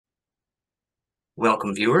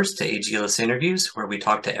Welcome, viewers, to Aegelis Interviews, where we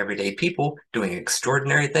talk to everyday people doing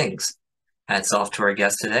extraordinary things. Hats off to our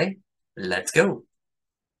guest today. Let's go.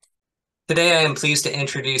 Today, I am pleased to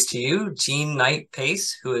introduce to you Jean Knight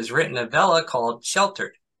Pace, who has written a vella called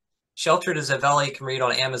Sheltered. Sheltered is a vella you can read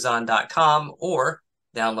on Amazon.com or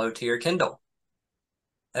download to your Kindle.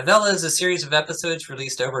 A vella is a series of episodes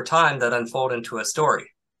released over time that unfold into a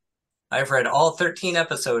story. I've read all 13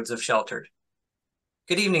 episodes of Sheltered.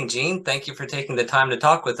 Good evening, Jean. Thank you for taking the time to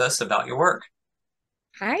talk with us about your work.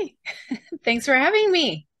 Hi, thanks for having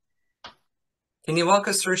me. Can you walk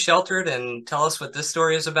us through Sheltered and tell us what this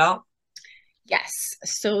story is about? Yes,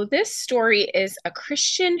 so this story is a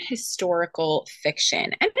Christian historical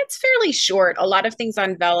fiction, and it's fairly short. A lot of things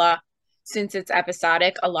on Vella, since it's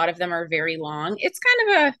episodic, a lot of them are very long. It's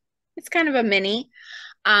kind of a mini,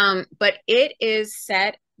 but it is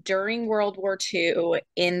set during World War II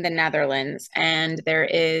in the Netherlands, and there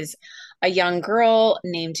is a young girl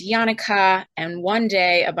named Janica, and one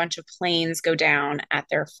day a bunch of planes go down at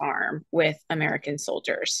their farm with American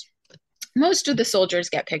soldiers. Most of the soldiers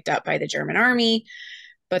get picked up by the German army,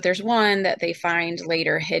 but there's one that they find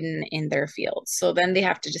later hidden in their fields. So then they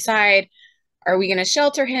have to decide, are we going to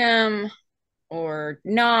shelter him or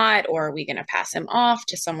not? Or are we going to pass him off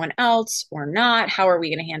to someone else or not? How are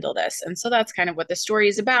we going to handle this? And so that's kind of what the story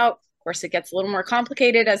is about. Of course, it gets a little more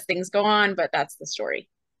complicated as things go on, but that's the story.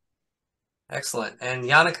 Excellent. And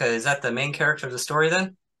Yannicka, is that the main character of the story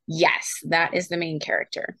then? Yes, that is the main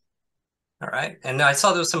character. All right. And I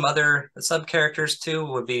saw there was some other sub characters too,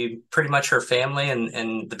 would be pretty much her family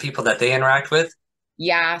and the people that they interact with.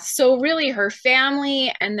 Yeah, so really her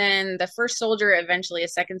family, and then the first soldier, eventually a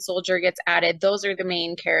second soldier gets added. Those are the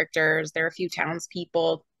main characters. There are a few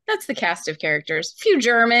townspeople. That's the cast of characters. A few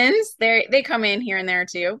Germans. They come in here and there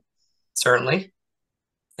too. Certainly.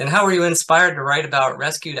 And how were you inspired to write about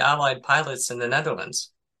rescued Allied pilots in the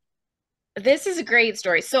Netherlands? This is a great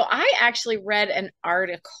story. So I actually read an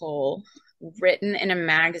article written in a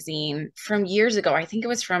magazine from years ago. I think it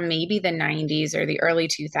was from maybe the 90s or the early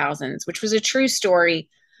 2000s, which was a true story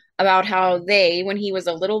about how they, when he was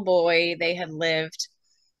a little boy, they had lived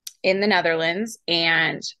in the Netherlands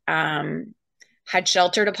and had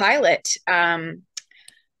sheltered a pilot and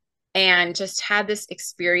just had this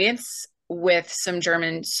experience with some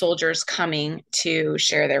German soldiers coming to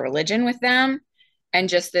share their religion with them, and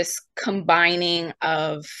just this combining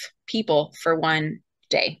of people for one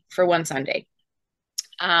day, for one Sunday.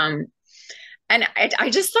 Um, and I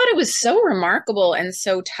just thought it was so remarkable and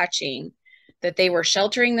so touching that they were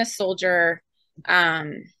sheltering this soldier,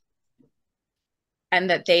 um, and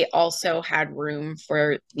that they also had room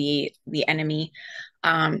for the enemy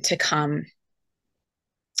to come,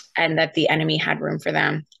 and that the enemy had room for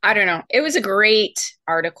them. I don't know. It was a great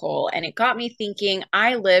article, and it got me thinking.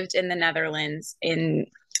 I lived in the Netherlands in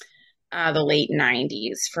the late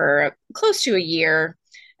 90s for close to a year.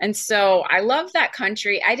 And so I love that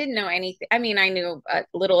country. I didn't know anything. I mean, I knew a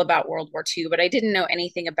little about World War II, but I didn't know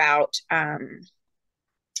anything about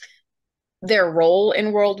their role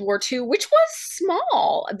in World War II, which was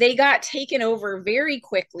small. They got taken over very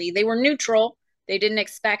quickly. They were neutral. They didn't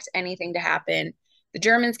expect anything to happen. The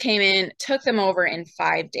Germans came in, took them over in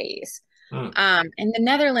 5 days. Hmm. And the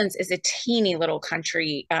Netherlands is a teeny little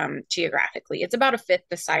country geographically. It's about a fifth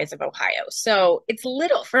the size of Ohio. So it's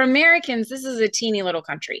little. For Americans, this is a teeny little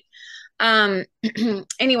country. Um,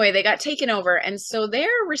 anyway, they got taken over. And so their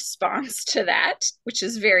response to that, which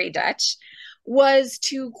is very Dutch, was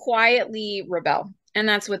to quietly rebel. And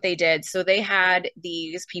that's what they did. So they had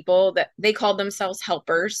these people that they called themselves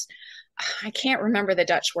helpers. I can't remember the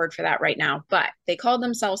Dutch word for that right now, but they called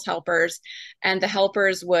themselves helpers, and the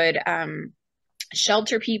helpers would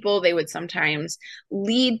shelter people. They would sometimes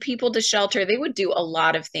lead people to shelter. They would do a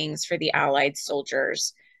lot of things for the Allied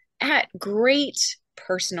soldiers at great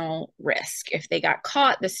personal risk. If they got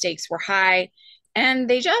caught, the stakes were high, and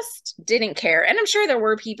they just didn't care. And I'm sure there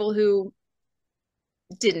were people who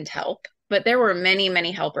didn't help, but there were many,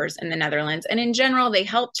 many helpers in the Netherlands. And in general, they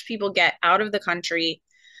helped people get out of the country,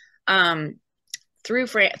 um, through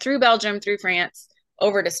Belgium, through France,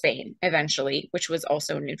 over to Spain eventually, which was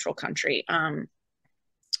also a neutral country.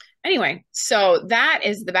 Anyway, so that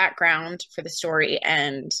is the background for the story,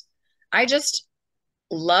 and I just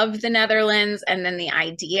love the Netherlands. And then the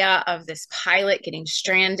idea of this pilot getting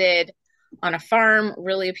stranded on a farm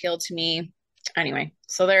really appealed to me. Anyway,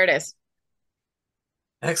 so there it is.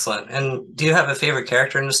 Excellent. And do you have a favorite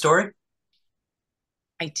character in the story?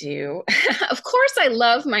 I do. Of course, I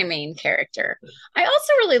love my main character. I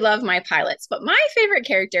also really love my pilots, but my favorite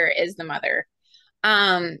character is the mother,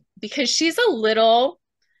 because she's a little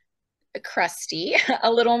crusty,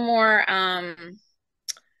 a little more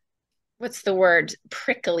what's the word?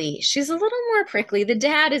 Prickly. She's a little more prickly. The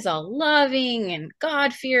dad is all loving and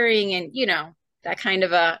God-fearing and that kind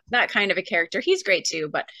of a character. He's great too,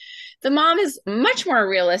 but the mom is much more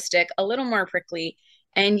realistic, a little more prickly,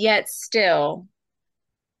 and yet still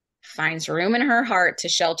finds room in her heart to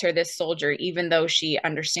shelter this soldier, even though she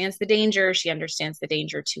understands the danger. She understands the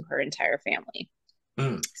danger to her entire family.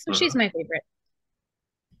 So she's Mm-hmm. my favorite.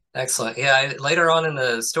 Excellent. Yeah, later on in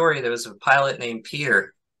the story, there was a pilot named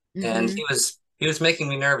Peter, and Mm-hmm. he was making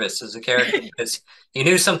me nervous as a character because he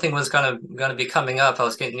knew something was gonna be coming up. I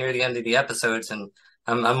was getting near the end of the episodes, and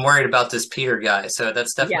I'm worried about this Peter guy. So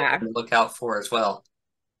that's definitely Yeah, something to look out for as well.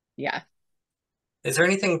 yeah. Is there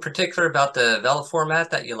anything particular about the Vella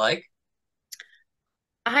format that you like?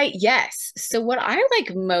 Yes. So what I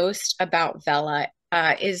like most about Vella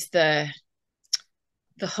is the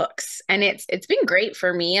hooks. And it's been great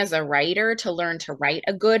for me as a writer to learn to write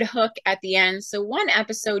a good hook at the end. So one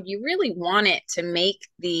episode, you really want it to make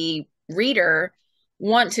the reader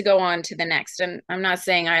want to go on to the next. And I'm not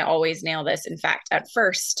saying I always nail this. In fact, at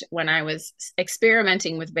first, when I was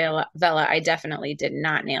experimenting with Vella, I definitely did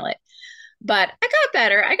not nail it. But I got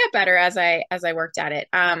better. I got better as I worked at it.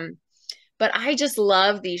 But I just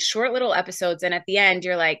love these short little episodes. And at the end,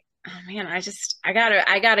 you're like, oh man, I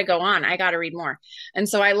gotta go on. I gotta read more. And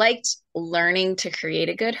so I liked learning to create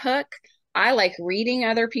a good hook. I like reading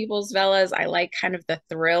other people's Vellas. I like kind of the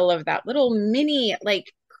thrill of that little mini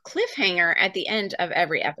like cliffhanger at the end of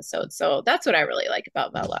every episode. So that's what I really like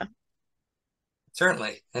about Vella.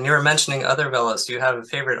 Certainly. And you were mentioning other Vellas. Do you have a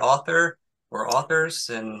favorite author or authors,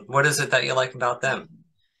 and what is it that you like about them?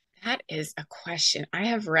 That is a question. I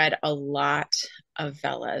have read a lot of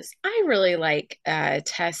Vellas. I really like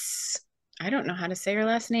Tess. I don't know how to say her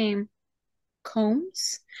last name.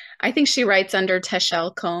 Combs. I think she writes under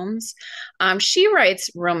Teshelle Combs. She writes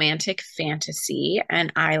romantic fantasy,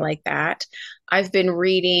 and I like that. I've been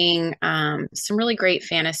reading some really great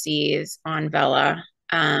fantasies on Vella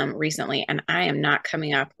recently, and I am not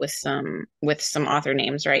coming up with some author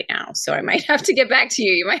names right now. So I might have to get back to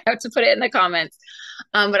you. You might have to put it in the comments.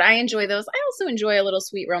 But I enjoy those. I also enjoy a little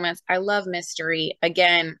sweet romance. I love mystery.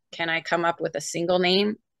 Again, can I come up with a single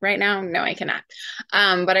name right now? No, I cannot.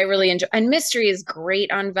 But I really enjoy, and mystery is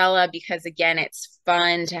great on Vella because again, it's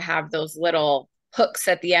fun to have those little hooks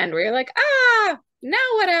at the end where you're like, now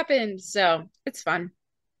what happened? So it's fun.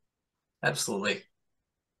 Absolutely.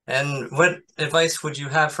 And what advice would you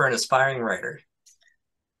have for an aspiring writer?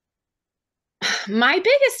 My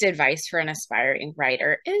biggest advice for an aspiring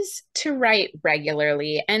writer is to write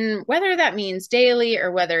regularly. And whether that means daily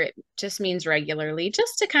or whether it just means regularly,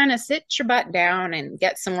 just to kind of sit your butt down and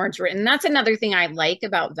get some words written. That's another thing I like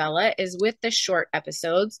about Vella is with the short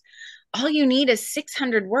episodes, all you need is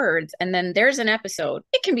 600 words and then there's an episode.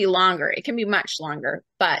 It can be longer, it can be much longer,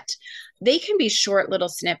 but they can be short little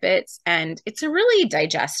snippets and it's a really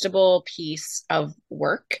digestible piece of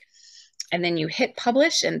work. And then you hit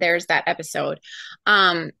publish and there's that episode.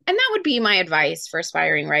 And that would be my advice for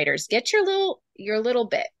aspiring writers. Get your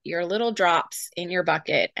little drops in your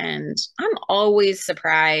bucket. And I'm always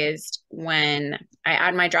surprised when I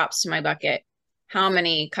add my drops to my bucket, how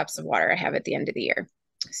many cups of water I have at the end of the year.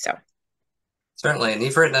 So Certainly. And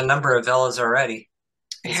you've written a number of Vellas already.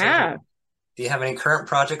 I Is there have. Do you have any current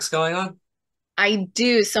projects going on? I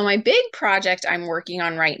do. So my big project I'm working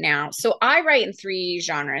on right now. So I write in three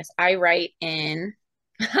genres. I write in,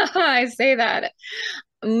 I say that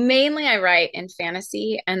mainly I write in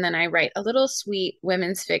fantasy, and then I write a little sweet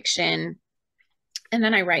women's fiction, and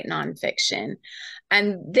then I write nonfiction.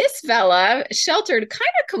 And this Vella Sheltered kind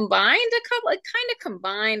of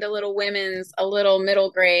combined a little women's, a little middle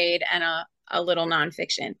grade, and a little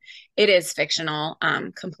nonfiction. It is fictional,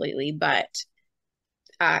 completely, but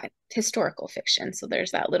historical fiction. So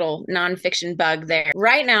there's that little nonfiction bug there.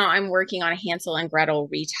 Right now, I'm working on a Hansel and Gretel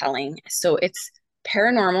retelling. So it's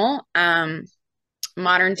paranormal,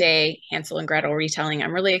 modern day Hansel and Gretel retelling.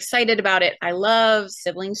 I'm really excited about it. I love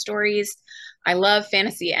sibling stories. I love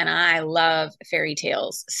fantasy and I love fairy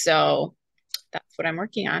tales. So that's what I'm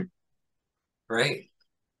working on. Great.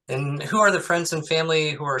 And who are the friends and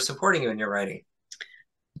family who are supporting you in your writing?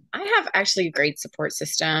 I have actually a great support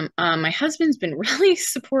system. My husband's been really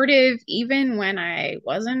supportive, even when I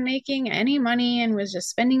wasn't making any money and was just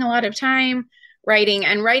spending a lot of time writing.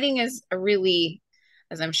 And writing is a really,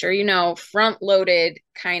 as I'm sure you know, front loaded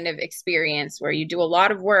kind of experience where you do a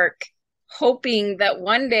lot of work hoping that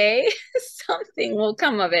one day something will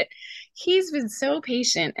come of it. He's been so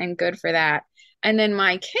patient and good for that. And then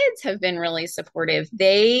my kids have been really supportive.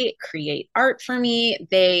 They create art for me.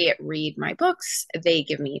 They read my books. They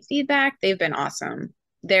give me feedback. They've been awesome.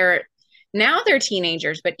 They're now they're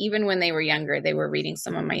teenagers, but even when they were younger, they were reading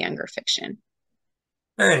some of my younger fiction.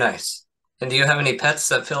 Very nice. And do you have any pets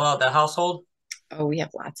that fill out the household? Oh, we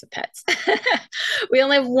have lots of pets. We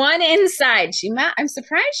only have one inside. I'm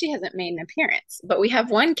surprised she hasn't made an appearance, but we have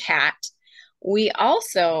one cat. We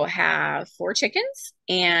also have 4 chickens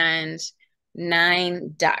and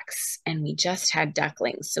 9 ducks, and we just had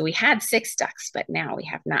ducklings. So we had 6 ducks, but now we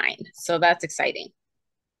have 9. So that's exciting.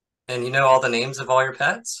 And you know all the names of all your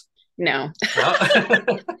pets? No. No?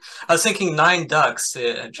 I was thinking 9 ducks.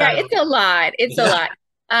 Yeah, it's a lot. It's a Yeah, lot.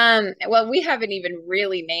 Well, we haven't even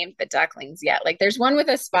really named the ducklings yet. Like there's one with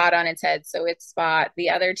a spot on its head, so it's Spot. The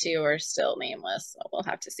other 2 are still nameless, so we'll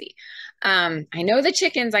have to see. I know the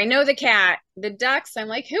chickens, I know the cat. The ducks, I'm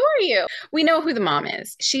like, who are you? We know who the mom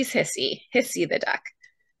is. She's Hissy. Hissy the duck.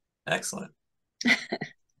 excellent.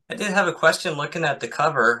 I did have a question looking at the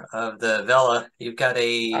cover of the Vella. You've got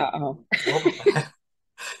a Uh-oh.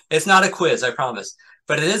 it's not a quiz, I promise.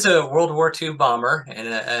 But it is a World War II bomber and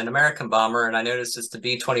an American bomber, and I noticed it's the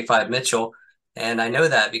B-25 Mitchell. And I know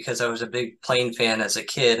that because I was a big plane fan as a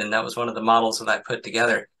kid, and that was one of the models that I put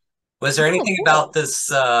together. Was there Oh, anything cool. about this?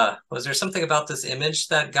 Was there something about this image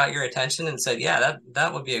that got your attention and said, "Yeah,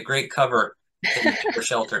 that would be a great cover image for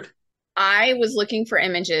Sheltered"? I was looking for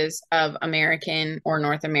images of American or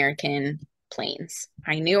North American planes.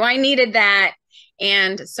 I knew I needed that.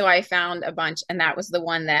 And so I found a bunch, and that was the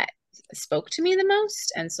one that spoke to me the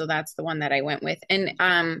most. And so that's the one that I went with.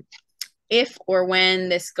 And if or when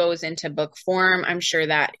this goes into book form, I'm sure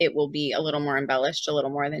that it will be a little more embellished, a little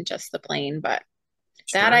more than just the plane. But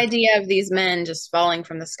that Sure. idea of these men just falling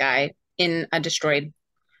from the sky in a destroyed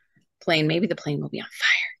plane, maybe the plane will be on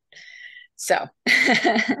fire. So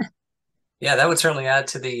Yeah, that would certainly add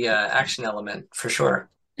to the action element for sure.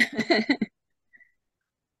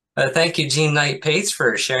 Thank you, Jean Knight Pace,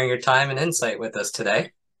 for sharing your time and insight with us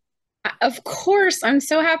today. of course, I'm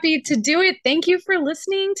so happy to do it. Thank you for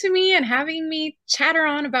listening to me and having me chatter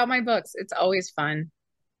on about my books. It's always fun.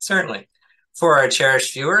 Certainly. For our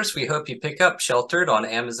cherished viewers, we hope you pick up Sheltered on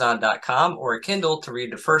Amazon.com or Kindle to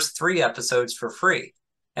read the first 3 episodes for free,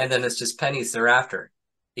 and then it's just pennies thereafter.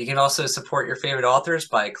 You can also support your favorite authors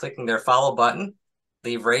by clicking their follow button,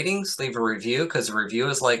 leave ratings, leave a review because a review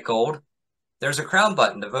is like gold. There's a crown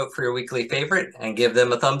button to vote for your weekly favorite and give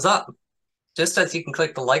them a thumbs up, just as you can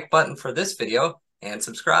click the like button for this video and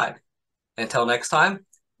subscribe. Until next time,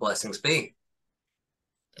 blessings be.